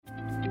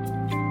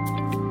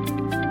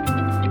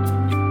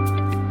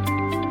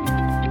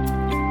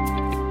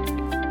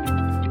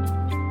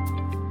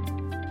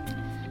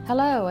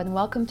and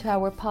welcome to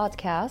our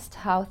podcast,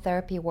 How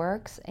Therapy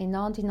Works, a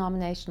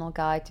non-denominational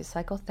guide to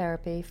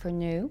psychotherapy for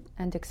new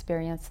and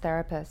experienced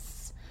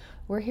therapists.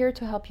 We're here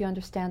to help you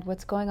understand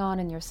what's going on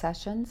in your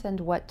sessions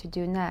and what to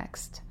do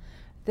next.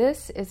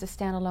 This is a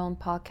standalone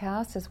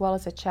podcast as well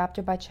as a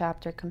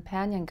chapter-by-chapter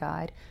companion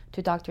guide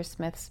to Dr.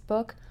 Smith's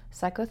book,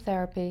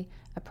 Psychotherapy,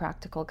 A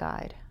Practical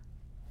Guide.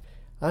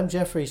 I'm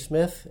Jeffrey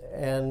Smith,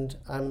 and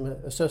I'm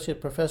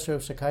Associate Professor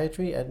of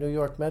Psychiatry at New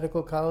York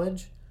Medical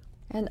College.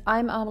 And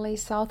I'm Amelie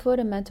Southwood,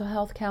 a mental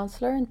health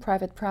counselor in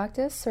private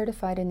practice,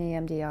 certified in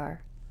EMDR.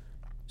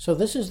 So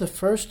this is the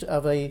first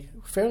of a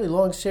fairly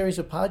long series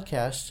of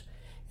podcasts,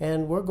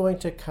 and we're going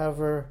to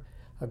cover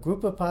a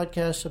group of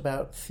podcasts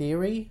about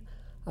theory,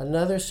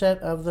 another set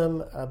of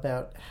them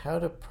about how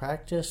to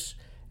practice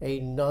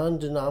a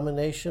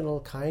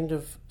non-denominational kind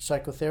of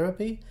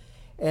psychotherapy,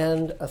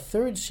 and a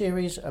third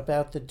series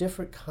about the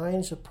different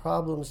kinds of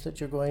problems that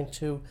you're going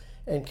to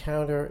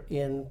encounter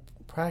in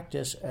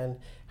practice and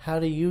how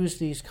to use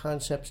these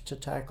concepts to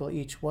tackle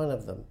each one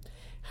of them.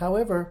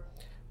 However,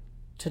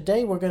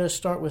 today we're going to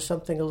start with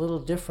something a little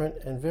different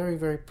and very,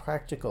 very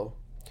practical.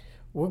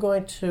 We're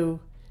going to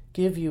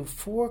give you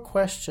 4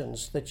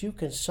 questions that you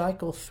can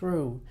cycle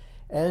through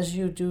as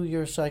you do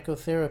your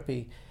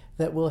psychotherapy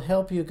that will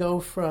help you go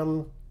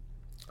from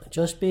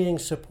just being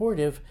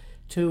supportive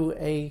to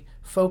a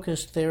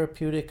focused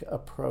therapeutic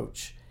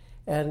approach.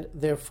 And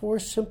they're 4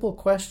 simple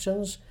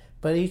questions,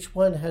 but each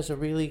one has a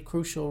really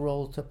crucial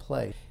role to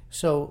play.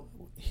 So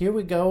here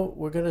we go.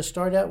 We're going to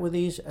start out with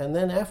these, and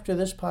then after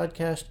this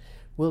podcast,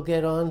 we'll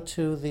get on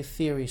to the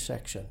theory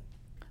section.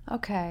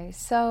 Okay,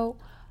 so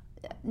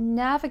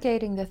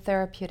navigating the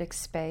therapeutic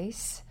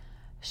space,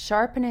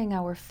 sharpening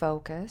our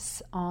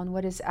focus on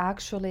what is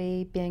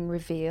actually being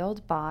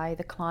revealed by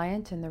the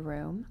client in the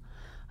room,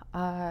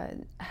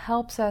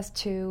 helps us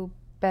to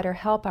better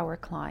help our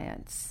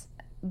clients.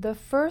 The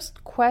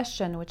first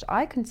question, which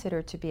I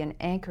consider to be an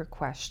anchor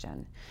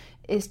question,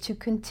 is to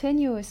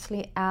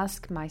continuously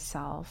ask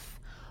myself,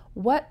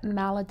 what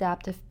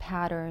maladaptive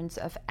patterns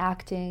of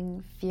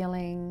acting,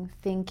 feeling,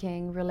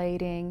 thinking,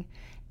 relating,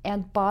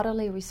 and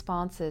bodily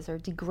responses are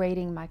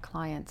degrading my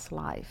client's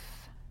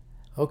life?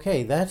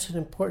 Okay, that's an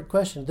important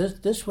question.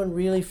 This one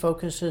really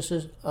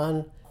focuses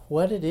on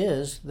what it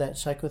is that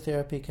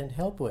psychotherapy can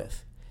help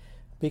with.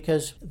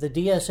 Because the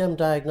DSM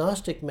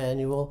Diagnostic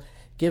Manual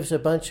gives a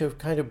bunch of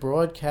kind of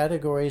broad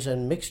categories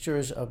and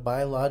mixtures of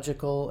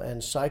biological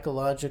and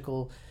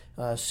psychological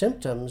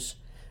symptoms,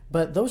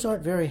 but those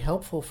aren't very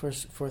helpful for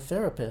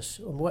therapists.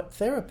 What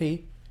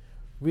therapy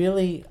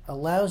really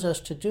allows us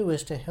to do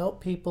is to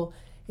help people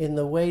in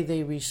the way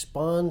they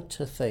respond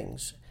to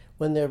things.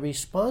 When their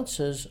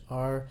responses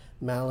are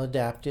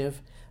maladaptive,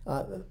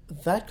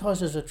 that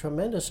causes a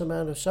tremendous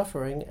amount of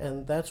suffering,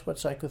 and that's what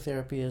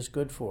psychotherapy is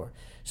good for.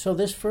 So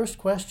this first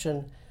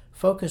question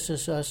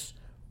focuses us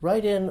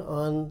right in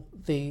on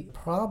the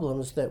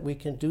problems that we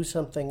can do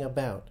something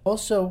about.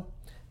 Also,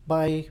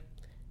 by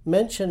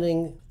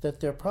mentioning that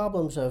they're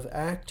problems of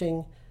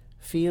acting,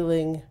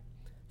 feeling,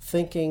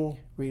 thinking,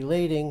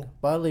 relating,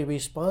 bodily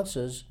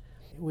responses,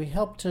 we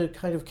help to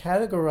kind of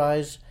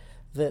categorize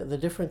the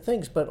different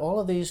things, but all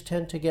of these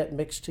tend to get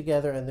mixed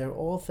together, and they're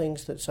all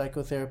things that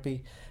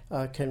psychotherapy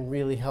can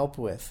really help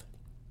with.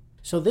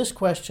 So this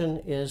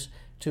question is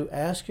to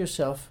ask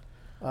yourself,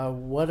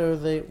 what are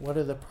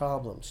the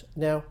problems?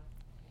 Now,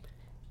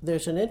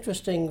 there's an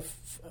interesting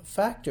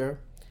factor.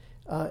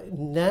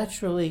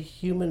 Naturally,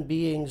 human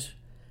beings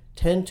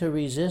tend to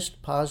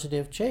resist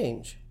positive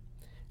change.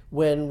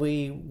 When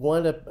we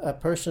want a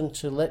person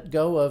to let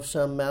go of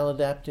some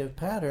maladaptive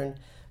pattern,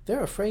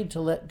 they're afraid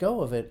to let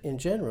go of it in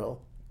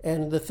general.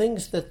 And the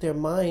things that their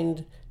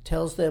mind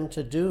tells them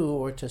to do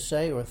or to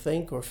say or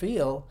think or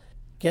feel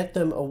get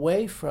them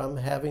away from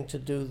having to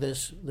do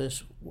this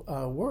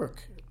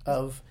work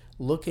of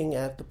looking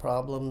at the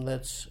problem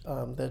that's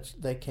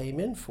they came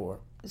in for.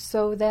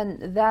 So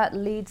then that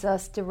leads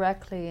us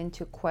directly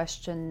into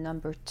question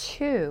number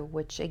 2,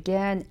 which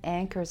again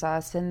anchors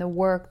us in the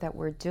work that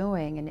we're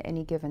doing in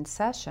any given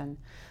session.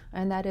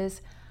 And that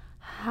is,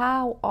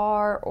 how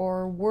are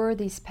or were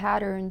these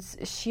patterns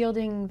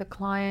shielding the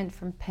client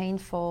from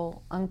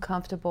painful,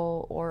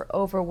 uncomfortable, or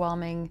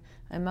overwhelming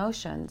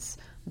emotions,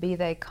 be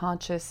they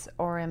conscious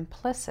or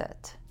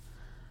implicit?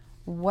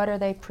 What are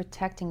they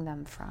protecting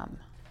them from?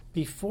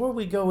 Before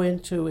we go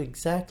into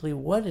exactly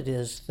what it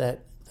is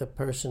that the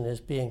person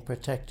is being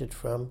protected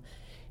from,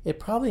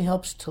 it probably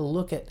helps to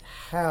look at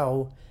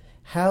how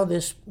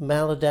this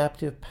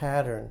maladaptive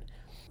pattern,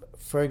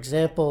 for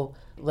example,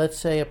 let's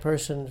say a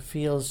person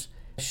feels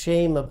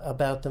shame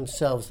about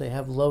themselves, they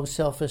have low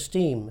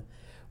self-esteem.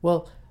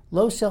 Well,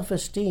 low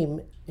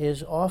self-esteem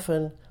is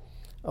often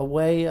a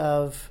way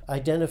of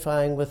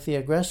identifying with the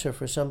aggressor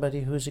for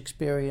somebody who's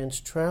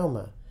experienced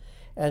trauma.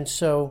 And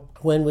so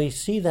when we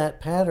see that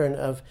pattern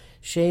of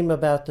shame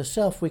about the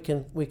self, we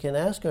can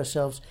ask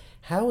ourselves,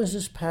 how is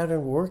this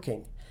pattern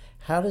working?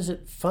 How does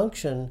it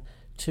function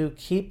to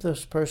keep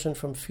this person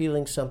from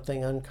feeling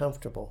something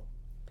uncomfortable?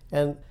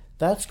 And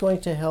that's going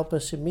to help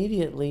us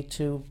immediately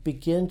to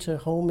begin to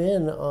home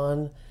in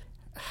on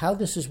how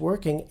this is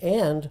working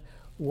and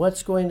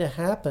what's going to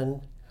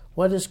happen,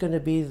 what is going to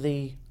be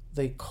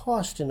the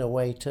cost in a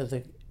way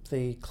to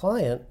the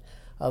client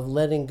of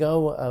letting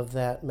go of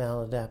that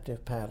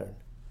maladaptive pattern.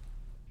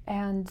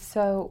 And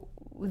so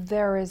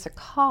there is a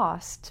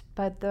cost,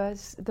 but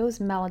those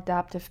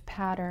maladaptive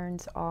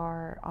patterns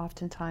are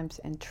oftentimes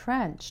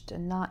entrenched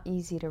and not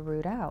easy to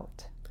root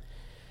out.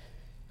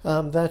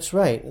 That's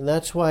right, and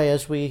that's why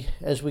as we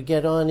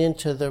get on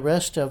into the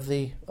rest of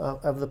the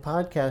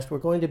podcast, we're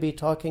going to be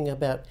talking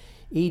about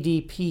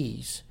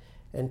EDPs,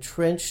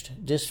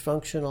 entrenched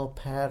dysfunctional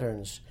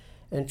patterns.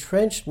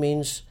 Entrenched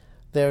means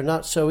they're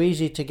not so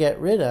easy to get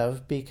rid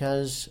of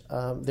because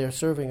they're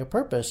serving a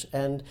purpose.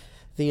 And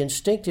the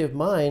instinctive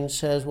mind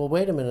says, well,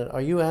 wait a minute,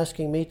 are you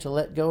asking me to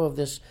let go of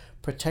this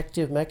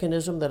protective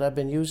mechanism that I've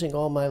been using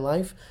all my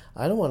life?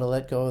 I don't want to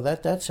let go of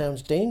that. That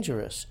sounds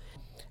dangerous.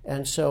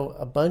 And so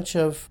a bunch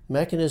of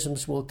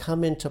mechanisms will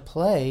come into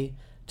play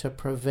to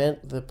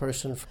prevent the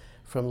person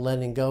from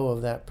letting go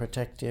of that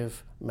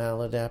protective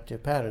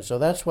maladaptive pattern. So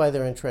that's why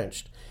they're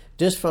entrenched.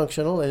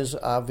 Dysfunctional is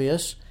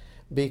obvious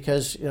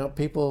because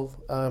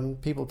people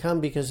come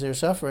because they're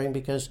suffering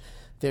because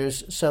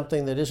there's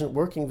something that isn't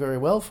working very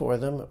well for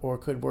them or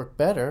could work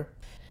better.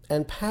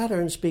 And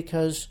patterns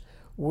because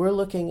we're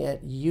looking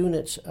at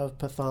units of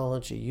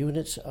pathology,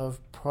 units of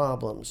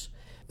problems.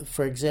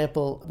 For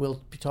example,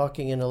 we'll be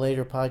talking in a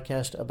later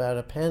podcast about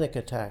a panic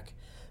attack.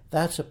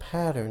 That's a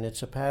pattern.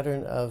 It's a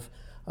pattern of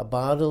a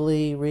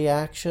bodily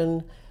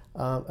reaction,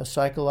 a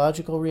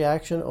psychological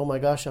reaction, oh my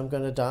gosh, I'm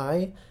going to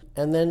die,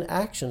 and then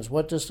actions.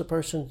 What does the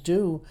person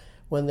do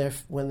when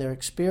they're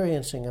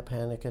experiencing a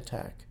panic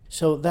attack?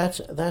 So that's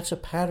a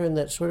pattern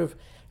that sort of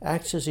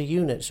acts as a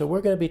unit. So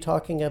we're going to be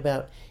talking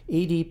about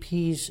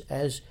EDPs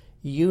as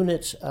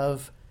units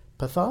of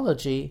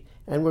pathology,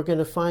 and we're going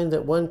to find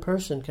that one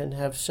person can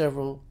have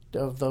several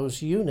of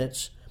those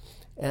units.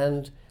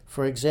 And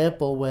for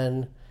example,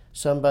 when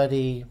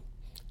somebody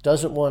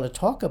doesn't want to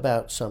talk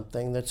about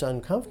something that's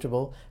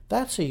uncomfortable,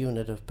 that's a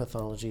unit of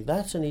pathology.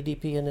 That's an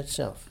EDP in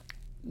itself.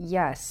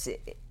 Yes,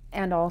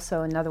 and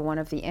also another one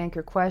of the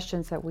anchor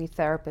questions that we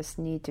therapists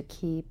need to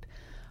keep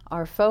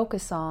our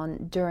focus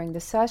on during the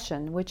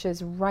session, which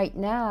is right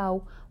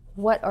now,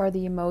 what are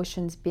the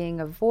emotions being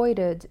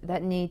avoided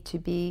that need to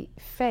be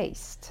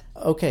faced?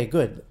 Okay,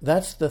 good.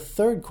 That's the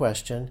third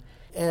question.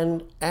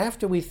 And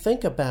after we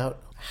think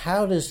about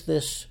how does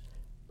this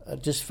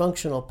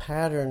dysfunctional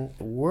pattern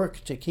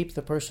work to keep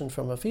the person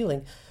from a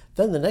feeling,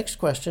 then the next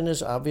question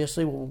is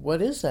obviously, well,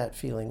 what is that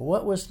feeling?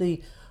 What was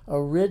the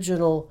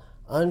original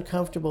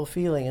uncomfortable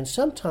feeling? And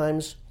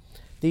sometimes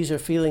these are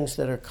feelings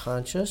that are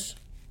conscious,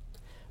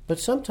 but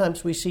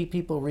sometimes we see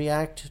people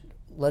react,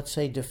 let's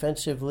say,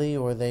 defensively,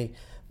 or they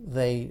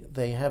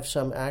have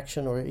some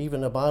action or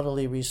even a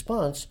bodily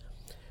response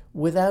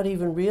without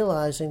even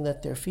realizing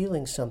that they're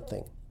feeling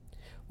something.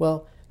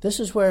 Well, this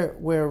is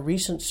where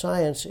recent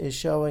science is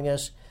showing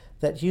us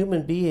that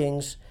human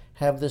beings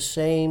have the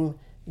same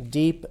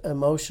deep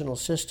emotional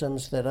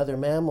systems that other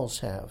mammals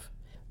have.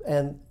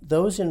 And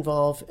those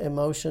involve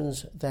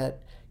emotions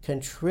that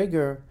can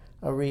trigger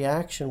a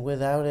reaction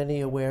without any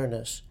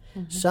awareness.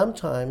 Mm-hmm.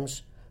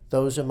 Sometimes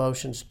those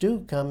emotions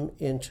do come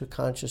into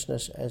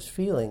consciousness as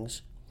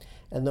feelings.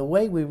 And the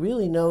way we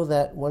really know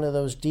that one of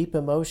those deep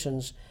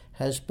emotions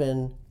has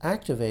been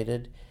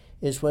activated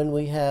is when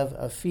we have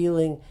a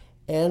feeling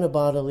and a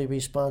bodily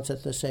response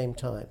at the same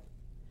time.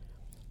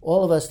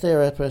 All of us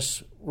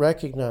therapists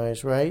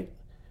recognize, right?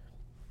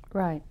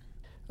 Right.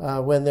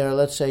 When there are,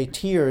 let's say,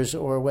 tears,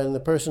 or when the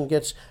person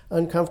gets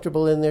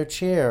uncomfortable in their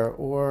chair,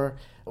 or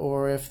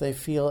if they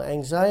feel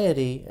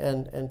anxiety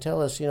and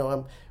tell us,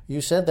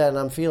 you said that and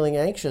I'm feeling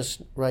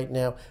anxious right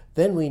now,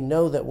 then we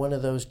know that one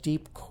of those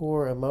deep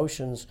core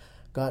emotions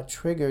got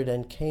triggered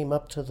and came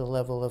up to the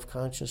level of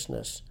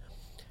consciousness.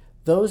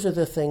 Those are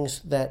the things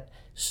that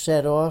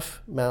set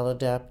off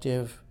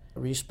maladaptive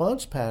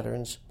response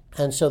patterns.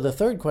 And so the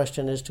third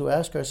question is to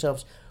ask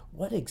ourselves,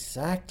 what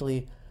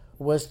exactly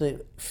was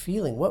the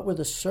feeling? What were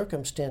the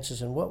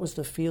circumstances, and what was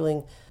the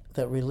feeling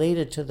that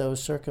related to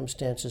those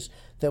circumstances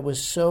that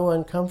was so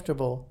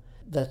uncomfortable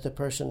that the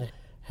person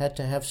had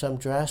to have some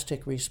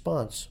drastic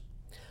response?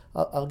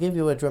 I'll give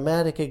you a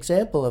dramatic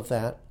example of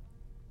that.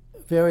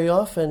 Very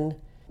often,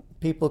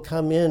 people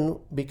come in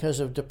because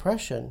of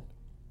depression.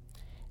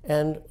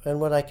 And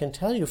what I can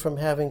tell you from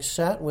having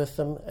sat with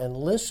them and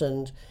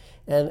listened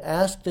and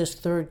asked this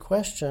third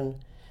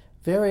question,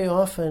 very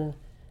often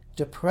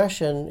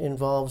depression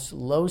involves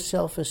low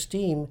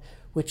self-esteem,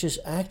 which is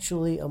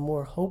actually a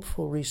more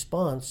hopeful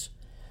response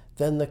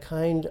than the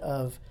kind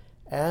of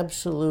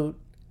absolute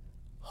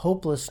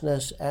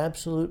hopelessness,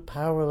 absolute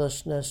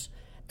powerlessness,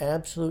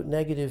 absolute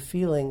negative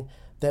feeling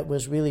that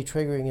was really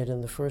triggering it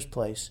in the first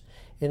place.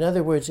 In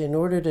other words, in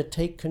order to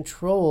take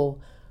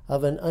control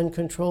of an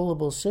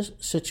uncontrollable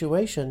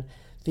situation,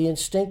 the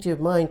instinctive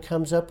mind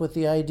comes up with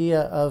the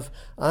idea of,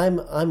 I'm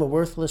a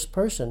worthless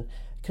person,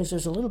 because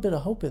there's a little bit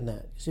of hope in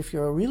that. Because if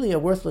you're really a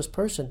worthless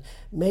person,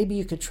 maybe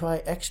you could try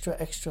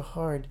extra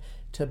hard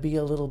to be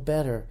a little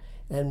better,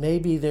 and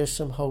maybe there's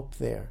some hope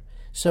there.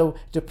 So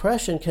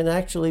depression can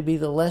actually be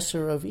the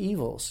lesser of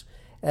evils.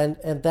 And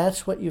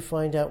that's what you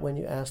find out when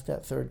you ask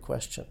that third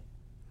question.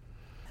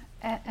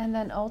 And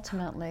then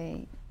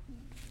ultimately,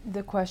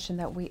 the question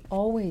that we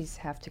always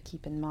have to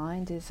keep in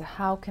mind is,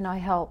 how can I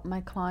help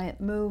my client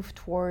move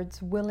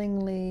towards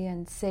willingly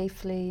and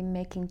safely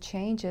making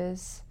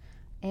changes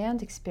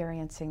and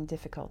experiencing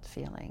difficult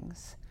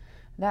feelings?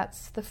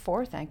 That's the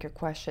fourth anchor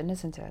question,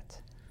 isn't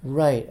it?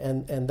 Right,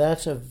 and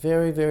that's a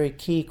very, very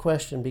key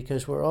question,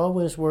 because we're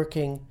always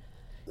working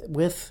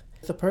with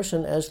the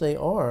person as they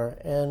are,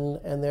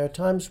 and there are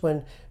times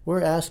when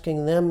we're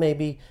asking them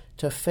maybe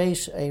to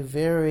face a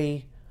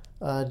very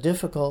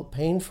difficult,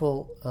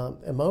 painful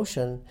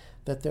emotion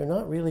that they're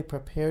not really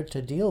prepared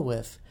to deal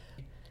with.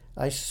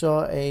 I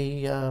saw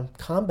a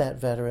combat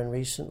veteran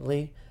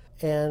recently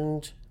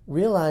and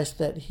realized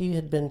that he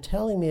had been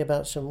telling me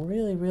about some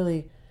really,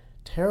 really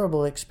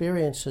terrible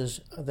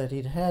experiences that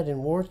he'd had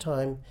in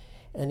wartime,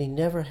 and he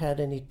never had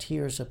any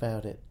tears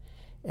about it.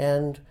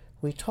 And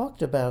we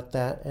talked about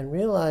that and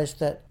realized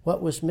that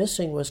what was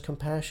missing was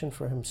compassion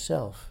for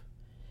himself.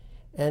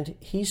 And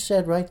he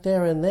said right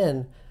there and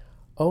then,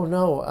 "Oh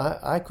no,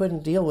 I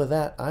couldn't deal with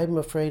that. I'm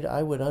afraid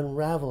I would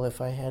unravel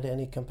if I had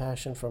any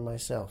compassion for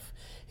myself."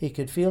 He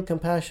could feel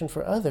compassion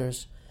for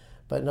others,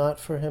 but not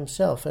for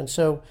himself. And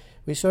so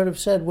we sort of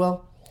said,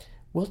 well,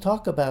 we'll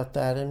talk about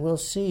that, and we'll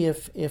see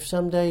if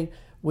someday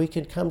we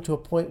can come to a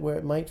point where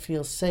it might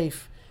feel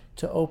safe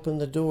to open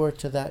the door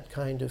to that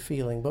kind of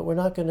feeling. But we're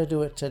not going to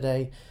do it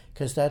today,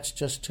 because that's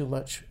just too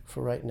much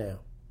for right now.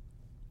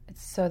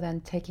 So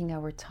then taking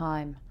our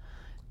time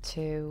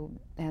to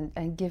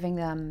and giving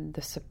them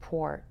the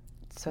support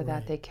so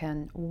that they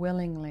can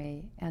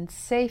willingly and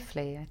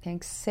safely, I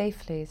think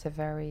safely is a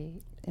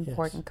very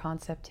important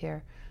concept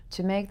here,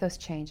 to make those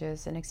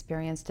changes and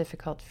experience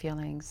difficult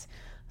feelings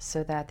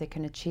so that they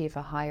can achieve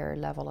a higher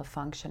level of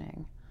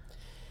functioning.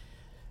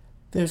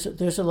 There's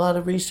a lot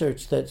of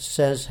research that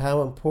says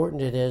how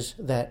important it is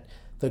that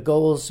the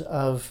goals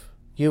of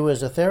you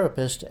as a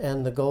therapist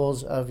and the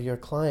goals of your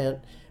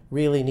client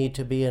really need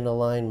to be in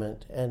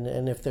alignment.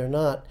 And if they're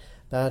not,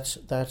 that's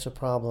a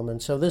problem.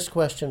 And so this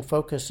question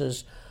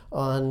focuses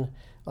on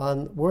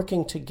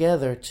working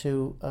together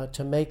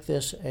to make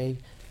this a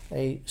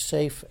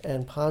safe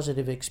and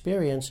positive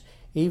experience,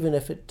 even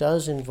if it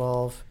does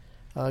involve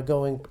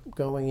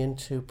going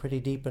into pretty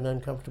deep and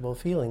uncomfortable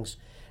feelings.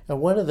 And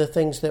one of the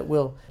things that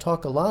we'll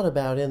talk a lot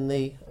about in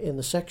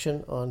the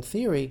section on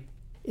theory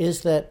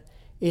is that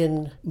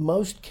in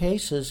most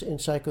cases in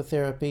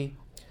psychotherapy,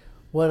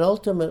 what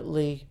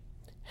ultimately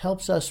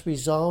helps us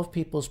resolve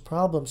people's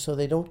problems so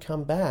they don't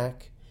come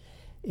back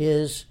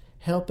is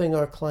helping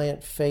our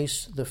client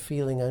face the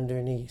feeling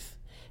underneath,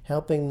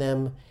 helping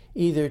them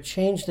either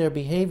change their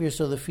behavior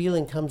so the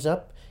feeling comes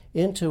up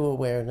into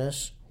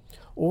awareness,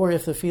 or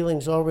if the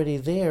feeling's already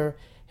there,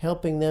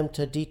 helping them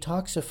to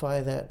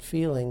detoxify that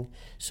feeling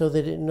so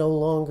that it no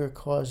longer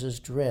causes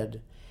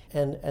dread.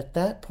 And at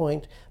that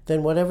point,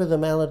 then whatever the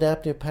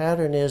maladaptive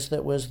pattern is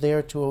that was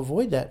there to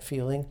avoid that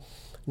feeling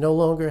no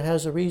longer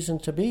has a reason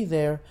to be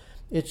there.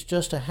 It's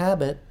just a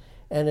habit,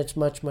 and it's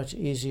much, much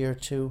easier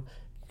to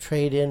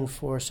trade in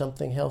for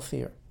something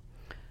healthier.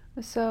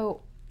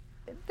 So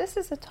this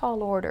is a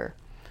tall order.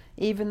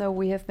 Even though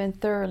we have been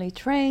thoroughly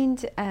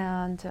trained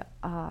and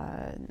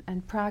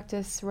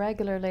practice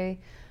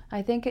regularly,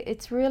 I think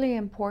it's really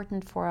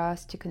important for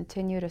us to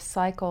continue to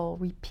cycle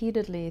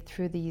repeatedly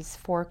through these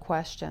 4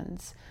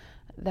 questions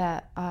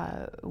that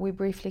we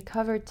briefly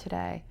covered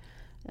today.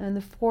 And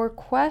the 4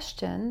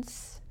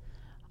 questions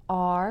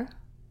are: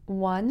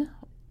 1,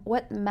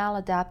 what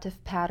maladaptive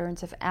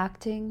patterns of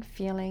acting,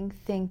 feeling,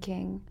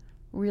 thinking,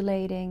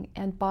 relating,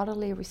 and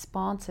bodily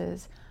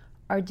responses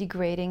are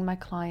degrading my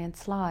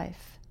client's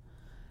life?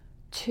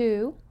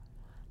 2,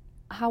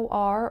 how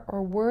are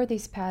or were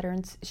these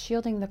patterns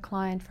shielding the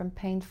client from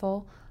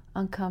painful,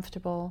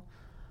 uncomfortable,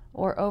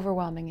 or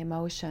overwhelming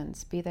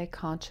emotions, be they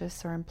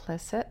conscious or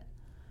implicit?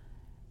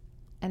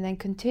 And then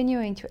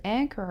continuing to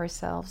anchor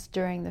ourselves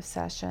during the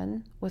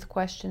session with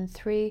question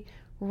 3,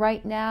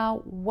 right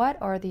now,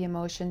 what are the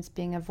emotions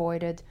being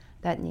avoided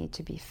that need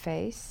to be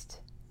faced?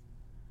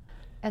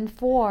 And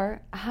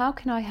 4, how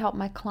can I help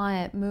my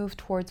client move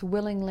towards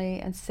willingly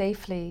and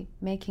safely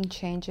making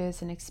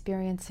changes and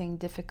experiencing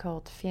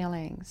difficult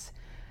feelings?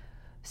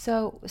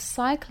 So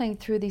cycling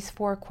through these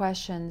 4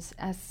 questions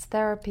as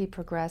therapy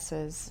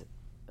progresses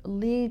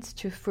leads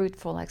to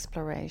fruitful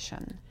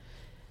exploration.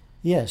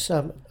 Yes,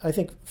 I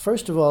think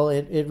first of all,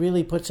 it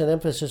really puts an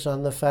emphasis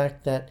on the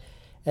fact that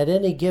at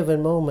any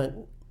given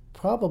moment,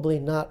 probably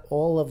not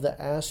all of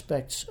the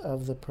aspects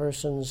of the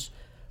person's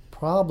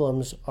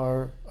problems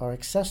are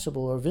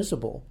accessible or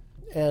visible.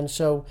 And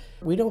so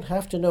we don't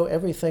have to know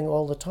everything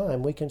all the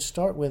time. We can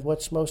start with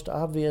what's most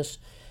obvious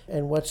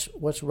and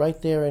what's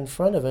right there in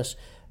front of us.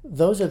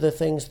 Those are the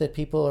things that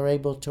people are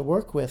able to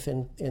work with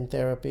in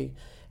therapy.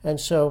 And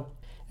so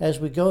as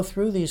we go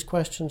through these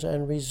questions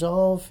and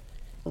resolve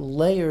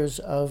layers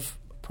of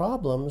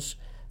problems,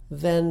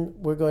 then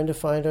we're going to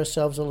find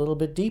ourselves a little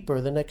bit deeper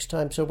the next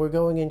time. So we're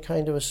going in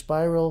kind of a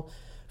spiral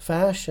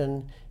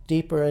fashion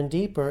deeper and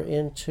deeper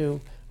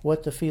into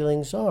what the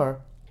feelings are.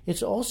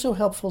 It's also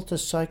helpful to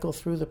cycle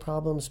through the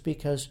problems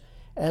because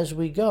as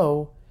we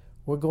go,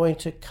 we're going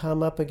to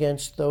come up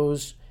against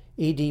those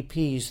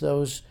EDPs,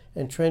 those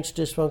entrenched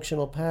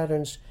dysfunctional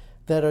patterns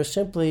that are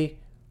simply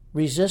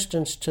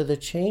resistance to the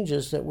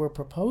changes that we're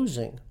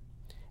proposing.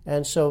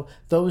 And so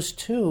those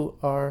too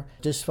are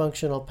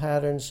dysfunctional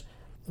patterns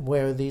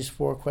where these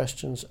 4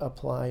 questions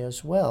apply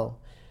as well.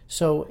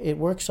 So it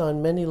works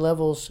on many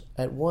levels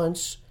at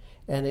once,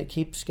 and it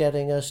keeps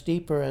getting us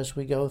deeper as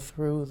we go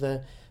through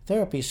the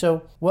therapy.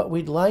 So what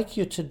we'd like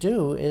you to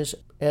do is,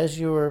 as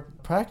you're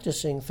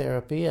practicing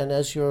therapy and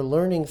as you're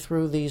learning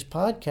through these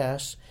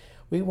podcasts,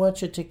 we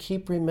want you to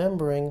keep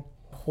remembering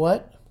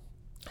what,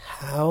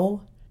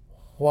 how,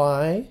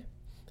 why,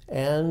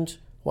 and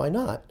why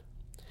not.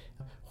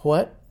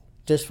 What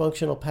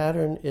dysfunctional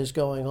pattern is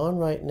going on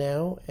right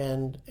now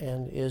and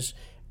is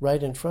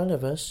right in front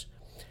of us?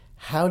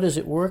 How does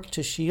it work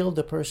to shield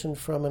the person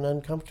from an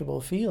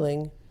uncomfortable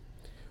feeling?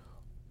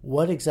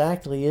 What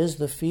exactly is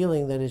the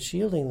feeling that it's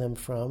shielding them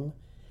from?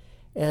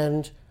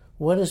 And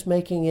what is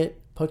making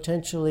it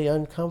potentially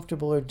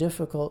uncomfortable or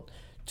difficult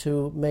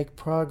to make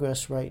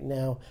progress right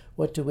now?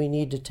 What do we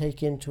need to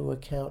take into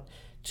account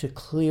to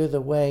clear the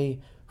way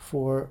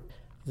for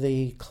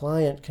the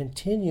client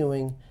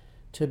continuing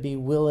to be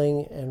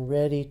willing and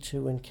ready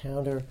to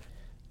encounter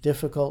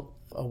difficult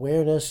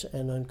awareness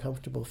and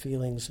uncomfortable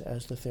feelings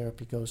as the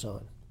therapy goes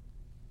on?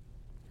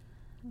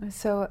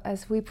 So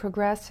as we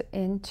progress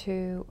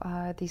into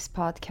these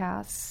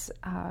podcasts,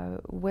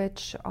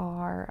 which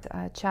are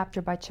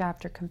chapter by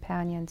chapter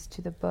companions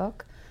to the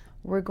book,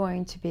 we're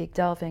going to be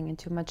delving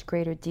into much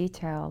greater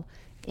detail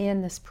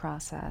in this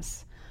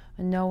process,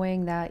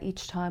 knowing that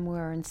each time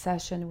we're in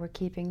session, we're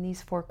keeping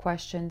these 4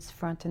 questions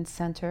front and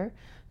center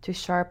to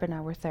sharpen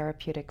our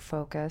therapeutic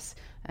focus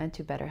and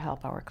to better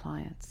help our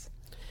clients.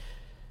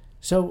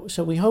 So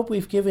we hope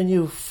we've given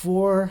you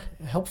 4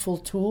 helpful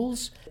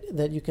tools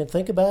that you can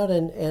think about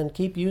and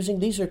keep using.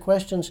 These are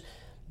questions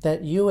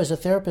that you as a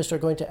therapist are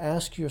going to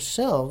ask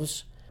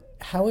yourselves.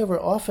 However,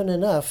 often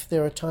enough,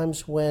 there are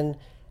times when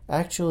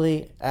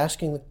actually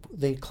asking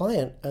the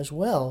client as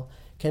well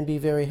can be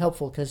very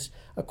helpful, because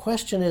a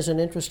question is an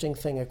interesting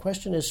thing. A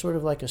question is sort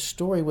of like a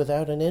story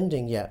without an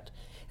ending yet.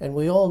 And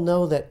we all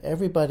know that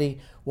everybody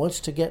wants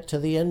to get to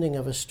the ending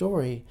of a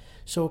story.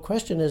 So a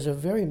question is a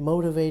very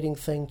motivating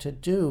thing to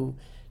do,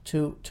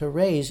 to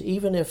raise,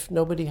 even if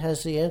nobody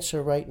has the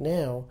answer right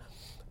now,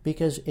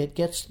 because it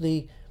gets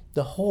the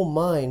whole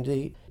mind,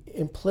 the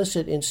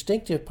implicit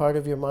instinctive part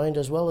of your mind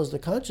as well as the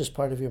conscious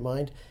part of your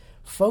mind,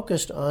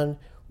 focused on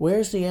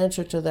where's the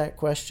answer to that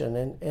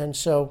question. And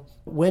so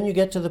when you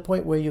get to the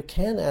point where you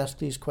can ask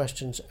these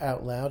questions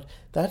out loud,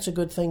 that's a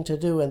good thing to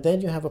do. And then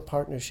you have a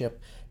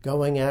partnership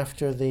going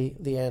after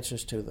the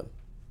answers to them.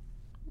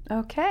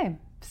 Okay,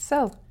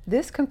 so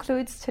this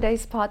concludes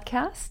today's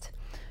podcast.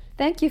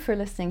 Thank you for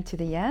listening to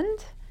the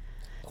end.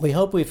 We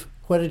hope we've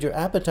whetted your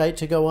appetite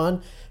to go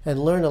on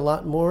and learn a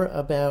lot more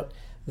about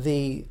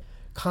the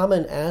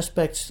common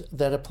aspects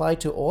that apply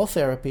to all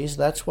therapies.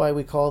 That's why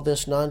we call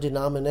this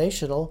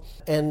non-denominational.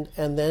 And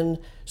then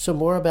some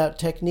more about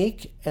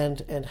technique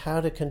and how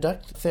to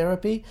conduct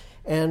therapy.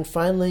 And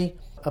finally,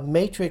 a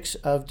matrix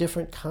of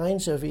different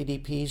kinds of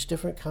EDPs,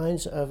 different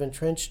kinds of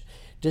entrenched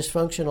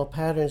dysfunctional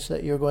patterns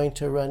that you're going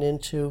to run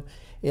into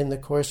in the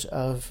course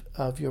of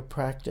your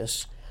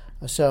practice.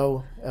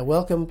 So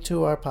welcome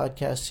to our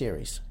podcast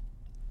series.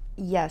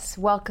 Yes,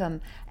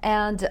 welcome.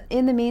 And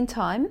in the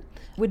meantime,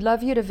 we'd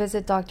love you to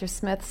visit Dr.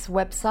 Smith's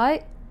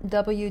website,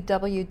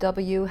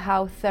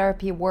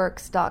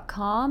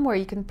 www.howtherapyworks.com, where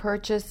you can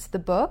purchase the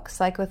book,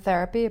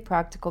 Psychotherapy, A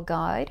Practical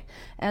Guide,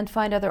 and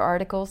find other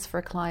articles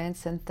for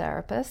clients and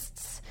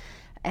therapists.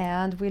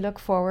 And we look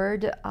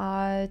forward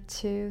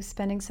to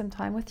spending some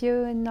time with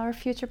you in our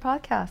future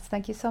podcasts.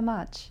 Thank you so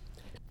much.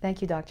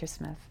 Thank you, Dr.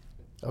 Smith.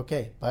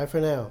 Okay, bye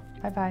for now.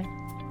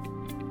 Bye-bye.